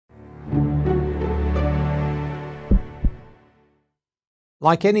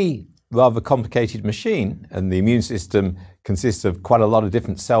Like any rather complicated machine, and the immune system consists of quite a lot of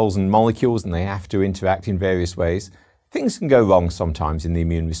different cells and molecules, and they have to interact in various ways, things can go wrong sometimes in the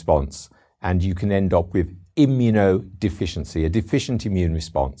immune response, and you can end up with immunodeficiency, a deficient immune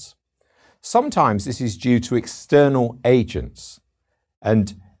response. Sometimes this is due to external agents,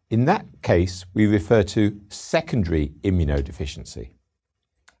 and in that case, we refer to secondary immunodeficiency.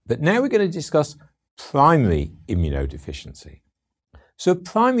 But now we're going to discuss primary immunodeficiency. So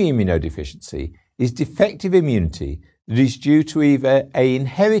primary immunodeficiency is defective immunity that is due to either an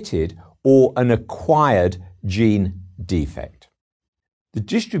inherited or an acquired gene defect. The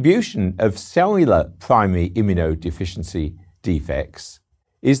distribution of cellular primary immunodeficiency defects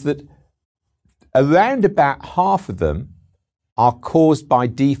is that around about half of them are caused by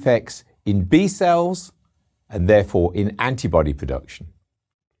defects in B cells and therefore in antibody production.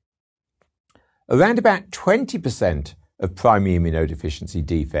 Around about 20% of primary immunodeficiency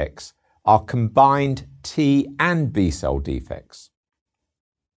defects are combined T and B cell defects.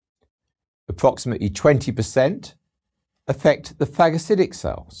 Approximately 20% affect the phagocytic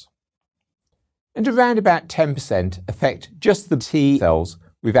cells. And around about 10% affect just the T cells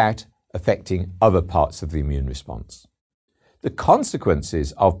without affecting other parts of the immune response. The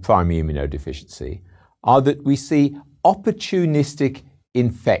consequences of primary immunodeficiency are that we see opportunistic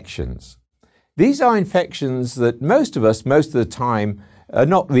infections. These are infections that most of us, most of the time, are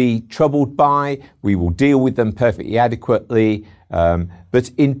not really troubled by. We will deal with them perfectly adequately.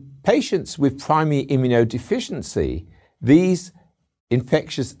 But in patients with primary immunodeficiency, these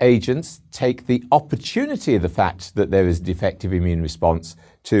infectious agents take the opportunity of the fact that there is a defective immune response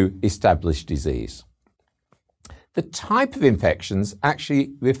to establish disease. The type of infections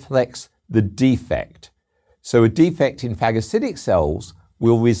actually reflects the defect. So a defect in phagocytic cells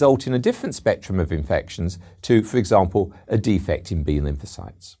will result in a different spectrum of infections to, for example, a defect in B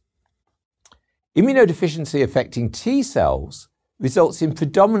lymphocytes. Immunodeficiency affecting T cells results in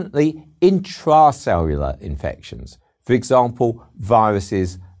predominantly intracellular infections, for example,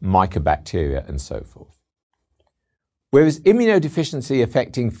 viruses, mycobacteria, and so forth. Whereas immunodeficiency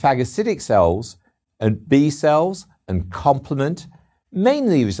affecting phagocytic cells and B cells and complement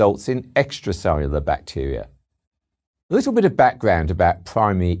mainly results in extracellular bacteria. A little bit of background about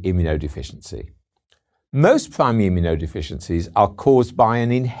primary immunodeficiency. Most primary immunodeficiencies are caused by an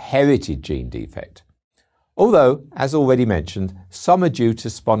inherited gene defect, although, as already mentioned, some are due to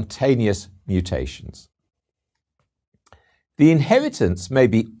spontaneous mutations. The inheritance may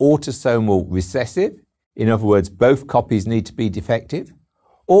be autosomal recessive, in other words, both copies need to be defective,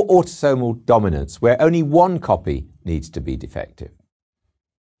 or autosomal dominance, where only one copy needs to be defective.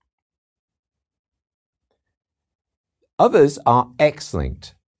 Others are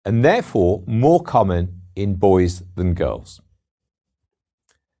X-linked and therefore more common in boys than girls.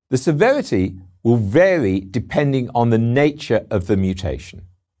 The severity will vary depending on the nature of the mutation.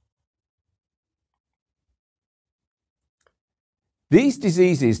 These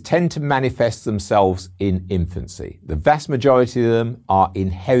diseases tend to manifest themselves in infancy. The vast majority of them are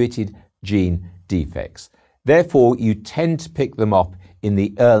inherited gene defects. Therefore, you tend to pick them up in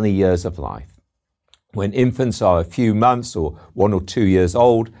the early years of life. When infants are a few months or 1 or 2 years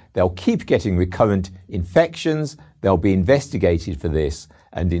old, they'll keep getting recurrent infections, they'll be investigated for this,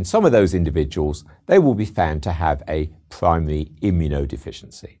 and in some of those individuals, they will be found to have a primary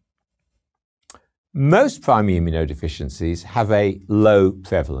immunodeficiency. Most primary immunodeficiencies have a low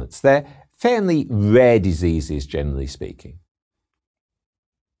prevalence. They're fairly rare diseases, generally speaking.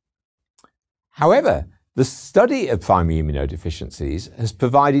 However, the study of primary immunodeficiencies has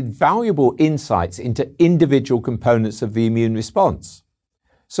provided valuable insights into individual components of the immune response.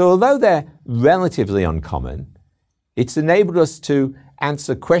 So although they're relatively uncommon, it's enabled us to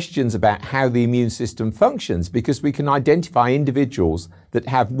answer questions about how the immune system functions because we can identify individuals that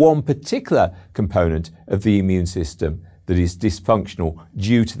have one particular component of the immune system that is dysfunctional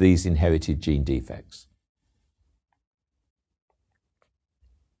due to these inherited gene defects.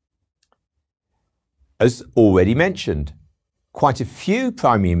 As already mentioned, quite a few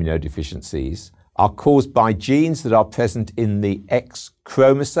primary immunodeficiencies are caused by genes that are present in the X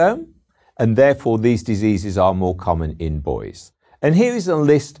chromosome, and therefore these diseases are more common in boys. And here is a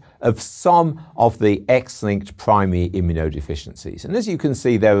list of some of the X-linked primary immunodeficiencies. And as you can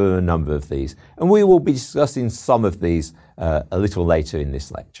see, there are a number of these, and we will be discussing some of these a little later in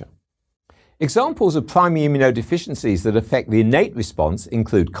this lecture. Examples of primary immunodeficiencies that affect the innate response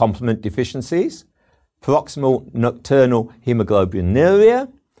include complement deficiencies, paroxysmal nocturnal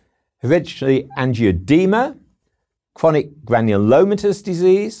hemoglobinuria, hereditary angioedema, chronic granulomatous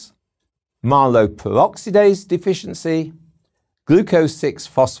disease, myeloperoxidase deficiency, glucose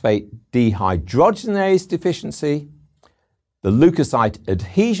 6-phosphate dehydrogenase deficiency, the leukocyte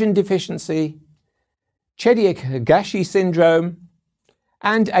adhesion deficiency, Chediak-Higashi Syndrome,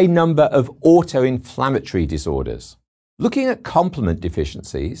 and a number of autoinflammatory disorders. Looking at complement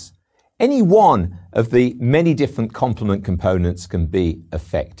deficiencies, any one of the many different complement components can be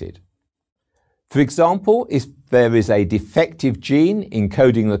affected. For example, if there is a defective gene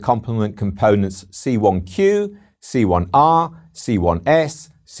encoding the complement components C1q, C1r, C1s,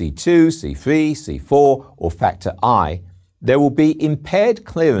 C2, C3, C4, or factor I, there will be impaired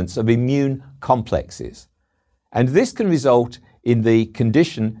clearance of immune complexes. And this can result in the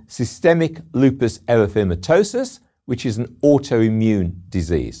condition systemic lupus erythematosus, which is an autoimmune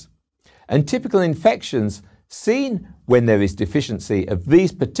disease. And typical infections seen when there is deficiency of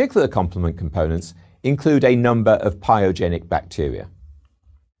these particular complement components include a number of pyogenic bacteria.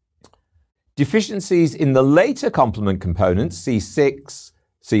 Deficiencies in the later complement components, C6,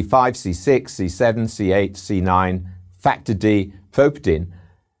 C5, C6, C7, C8, C9, factor D, propedin,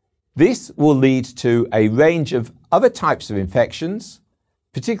 this will lead to a range of other types of infections,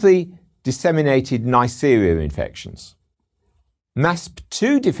 particularly disseminated Neisseria infections.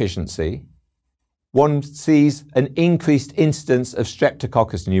 MASP2 deficiency, one sees an increased incidence of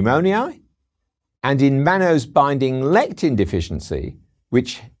Streptococcus pneumoniae, and in mannose binding lectin deficiency,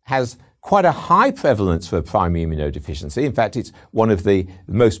 which has quite a high prevalence for primary immunodeficiency, in fact it's one of the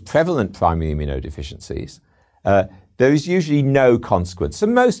most prevalent primary immunodeficiencies, there is usually no consequence. So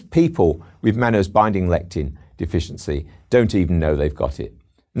most people with mannose binding lectin deficiency don't even know they've got it.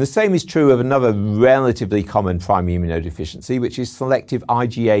 And the same is true of another relatively common primary immunodeficiency, which is selective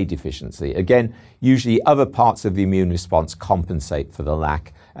IgA deficiency. Again, usually other parts of the immune response compensate for the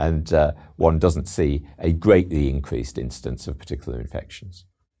lack, and one doesn't see a greatly increased incidence of particular infections.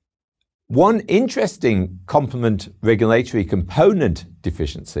 One interesting complement regulatory component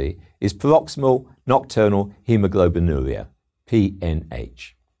deficiency is paroxysmal nocturnal hemoglobinuria,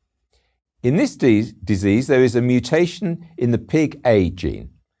 PNH. In this disease, there is a mutation in the PIG-A gene.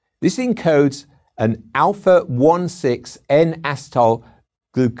 This encodes an alpha-1,6 N-acetyl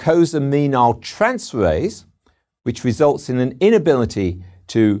glucosamine transferase, which results in an inability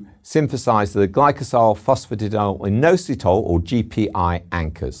to synthesize the glycosyl phosphatidylinositol, or GPI,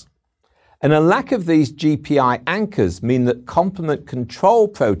 anchors. And a lack of these GPI anchors mean that complement control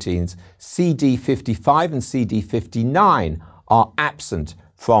proteins CD55 and CD59 are absent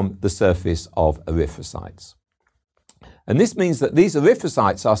from the surface of erythrocytes. And this means that these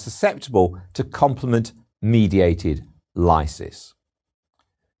erythrocytes are susceptible to complement-mediated lysis.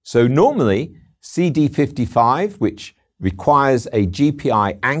 So normally, CD55, which requires a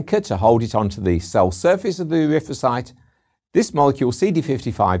GPI anchor to hold it onto the cell surface of the erythrocyte, this molecule,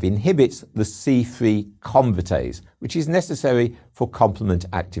 CD55, inhibits the C3 convertase, which is necessary for complement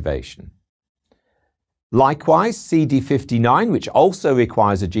activation. Likewise, CD59, which also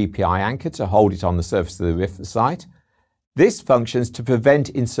requires a GPI anchor to hold it on the surface of the erythrocyte, this functions to prevent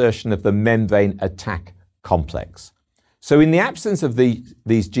insertion of the membrane attack complex. So in the absence of these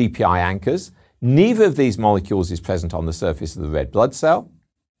GPI anchors, neither of these molecules is present on the surface of the red blood cell,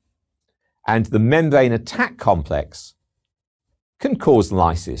 and the membrane attack complex can cause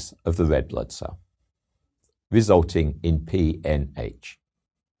lysis of the red blood cell, resulting in PNH.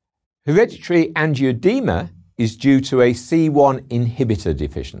 Hereditary angioedema is due to a C1 inhibitor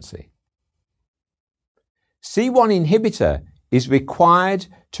deficiency. C1 inhibitor is required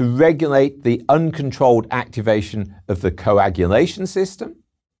to regulate the uncontrolled activation of the coagulation system.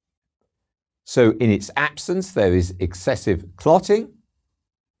 So in its absence, there is excessive clotting.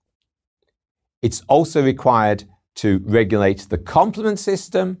 It's also required to regulate the complement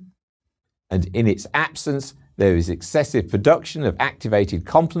system, and in its absence, there is excessive production of activated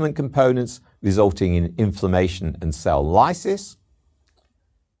complement components, resulting in inflammation and cell lysis.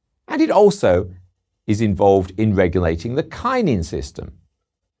 And it also is involved in regulating the kinin system.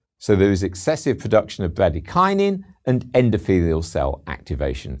 So there is excessive production of bradykinin and endothelial cell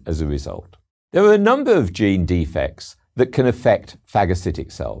activation as a result. There are a number of gene defects that can affect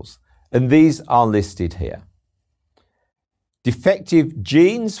phagocytic cells, and these are listed here. Defective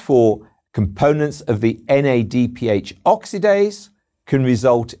genes for components of the NADPH oxidase can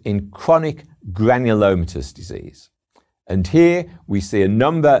result in chronic granulomatous disease. And here we see a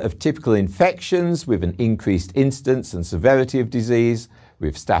number of typical infections with an increased incidence and severity of disease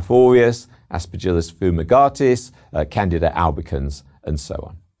with Staph aureus, Aspergillus fumigatus, Candida albicans, and so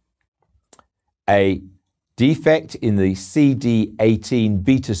on. A defect in the CD18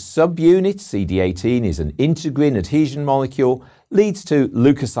 beta subunit, CD18 is an integrin adhesion molecule, leads to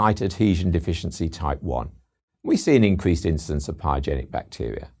leukocyte adhesion deficiency type 1. We see an increased incidence of pyogenic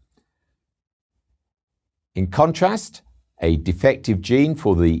bacteria. In contrast, a defective gene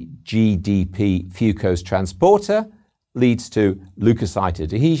for the GDP fucose transporter leads to leukocyte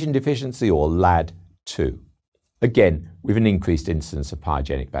adhesion deficiency, or LAD2. Again, with an increased incidence of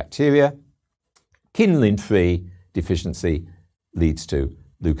pyogenic bacteria. Kindlin-3 deficiency leads to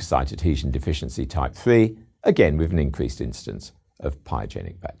leukocyte adhesion deficiency type 3, again with an increased incidence of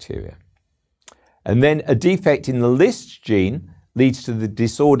pyogenic bacteria. And then a defect in the LIST gene leads to the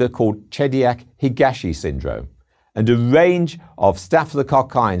disorder called Chediak-Higashi Syndrome. And a range of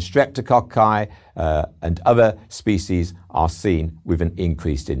staphylococci and streptococci and other species are seen with an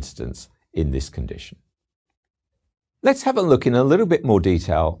increased incidence in this condition. Let's have a look in a little bit more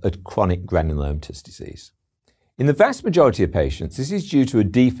detail at chronic granulomatous disease. In the vast majority of patients, this is due to a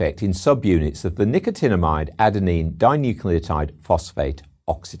defect in subunits of the nicotinamide adenine dinucleotide phosphate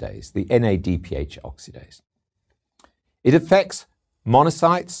oxidase, the NADPH oxidase. It affects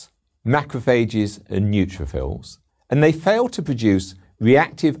monocytes, macrophages, and neutrophils, and they fail to produce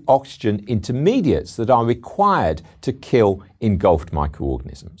reactive oxygen intermediates that are required to kill engulfed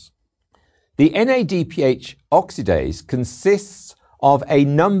microorganisms. The NADPH oxidase consists of a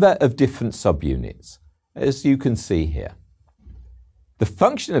number of different subunits, as you can see here. The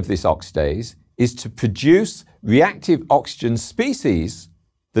function of this oxidase is to produce reactive oxygen species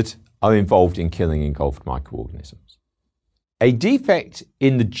that are involved in killing engulfed microorganisms. A defect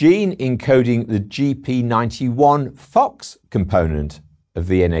in the gene encoding the GP91 FOX component of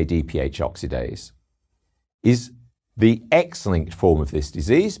the NADPH oxidase is the X-linked form of this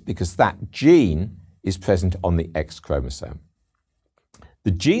disease, because that gene is present on the X chromosome.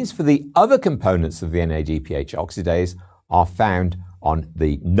 The genes for the other components of the NADPH oxidase are found on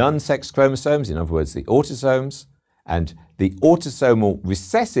the non-sex chromosomes, in other words, the autosomes, and the autosomal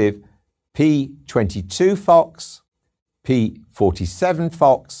recessive P22 FOX, P47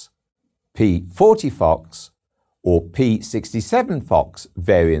 FOX, P40 FOX, or P67 FOX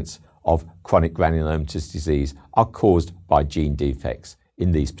variants of chronic granulomatous disease are caused by gene defects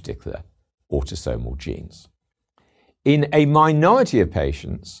in these particular autosomal genes. In a minority of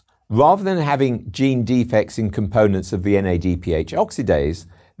patients, rather than having gene defects in components of the NADPH oxidase,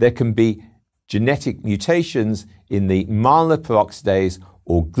 there can be genetic mutations in the myeloperoxidase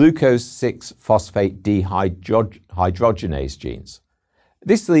or glucose 6-phosphate dehydrogenase genes.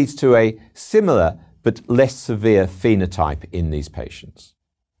 This leads to a similar but less severe phenotype in these patients.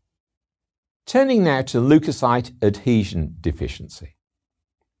 Turning now to leukocyte adhesion deficiency.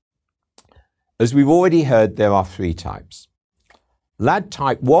 As we've already heard, there are three types. LAD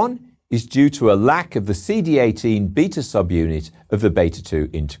type 1 is due to a lack of the CD18 beta subunit of the beta-2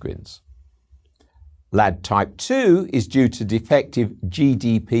 integrins. LAD type 2 is due to defective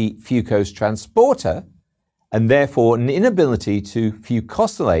GDP fucose transporter and therefore an inability to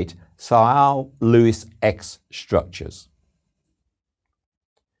fucosylate Sial-Lewis X structures.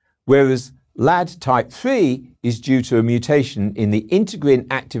 Whereas LAD type 3 is due to a mutation in the integrin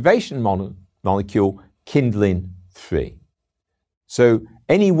activation molecule Kindlin-3. So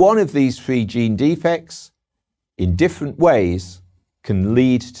any one of these three gene defects in different ways can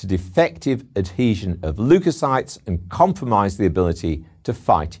lead to defective adhesion of leukocytes and compromise the ability to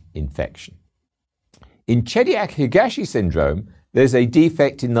fight infection. In Chediak-Higashi syndrome, there's a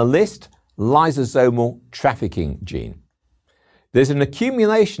defect in the LIST lysosomal trafficking gene. There's an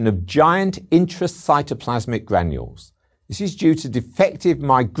accumulation of giant intracytoplasmic granules. This is due to defective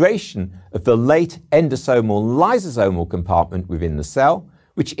migration of the late endosomal lysosomal compartment within the cell,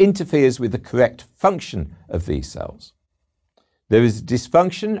 which interferes with the correct function of these cells. There is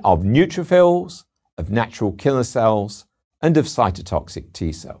dysfunction of neutrophils, of natural killer cells, and of cytotoxic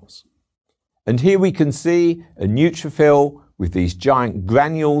T cells. And here we can see a neutrophil with these giant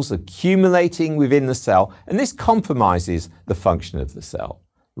granules accumulating within the cell, and this compromises the function of the cell.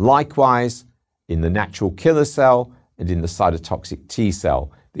 Likewise, in the natural killer cell and in the cytotoxic T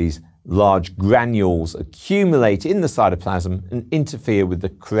cell, these large granules accumulate in the cytoplasm and interfere with the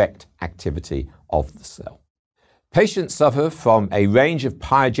correct activity of the cell. Patients suffer from a range of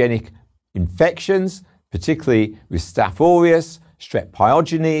pyogenic infections, particularly with Staph aureus, Strep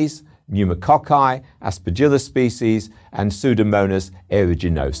pyogenes, pneumococci, Aspergillus species, and Pseudomonas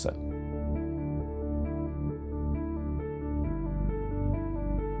aeruginosa.